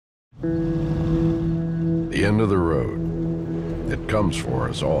The end of the road. It comes for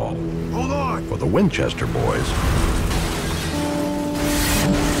us all. Hold on! For the Winchester boys,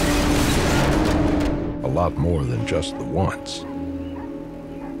 a lot more than just the once.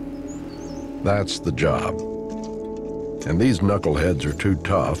 That's the job. And these knuckleheads are too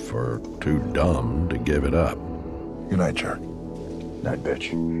tough or too dumb to give it up. Good night, jerk. Night,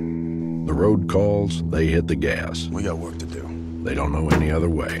 bitch. The road calls, they hit the gas. We got work to do. They don't know any other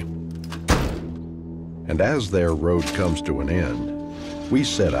way. And as their road comes to an end, we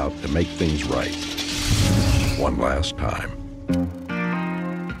set out to make things right. One last time.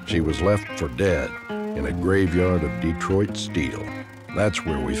 She was left for dead in a graveyard of Detroit steel. That's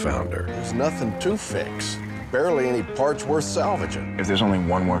where we found her. There's nothing to fix. Barely any parts worth salvaging. If there's only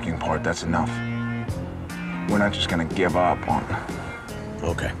one working part, that's enough. We're not just gonna give up on her.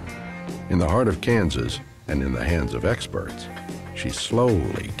 Okay. In the heart of Kansas and in the hands of experts, she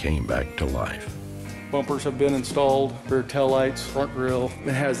slowly came back to life. Bumpers have been installed, rear taillights, front grille.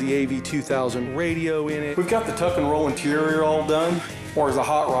 It has the AV2000 radio in it. We've got the tuck and roll interior all done, or as the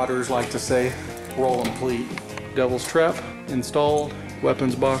hot rodders like to say, roll and pleat. Devil's Trap installed,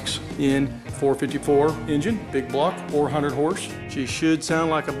 weapons box in, 454 engine, big block, 400 horse. She should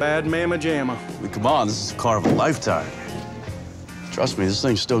sound like a bad mamma jamma. I mean, come on, this is a car of a lifetime. Trust me, this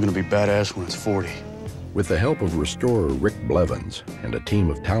thing's still gonna be badass when it's 40. With the help of restorer Rick Blevins and a team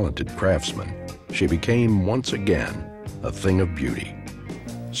of talented craftsmen, she became once again a thing of beauty,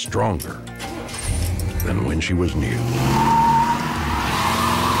 stronger than when she was new.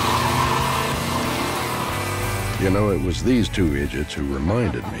 You know, it was these two idiots who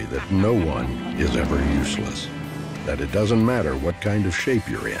reminded me that no one is ever useless, that it doesn't matter what kind of shape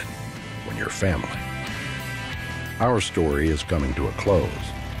you're in when you're family. Our story is coming to a close,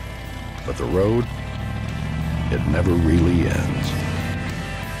 but the road, it never really ends.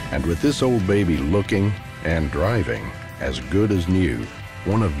 And with this old baby looking and driving as good as new,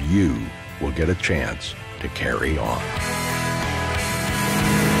 one of you will get a chance to carry on.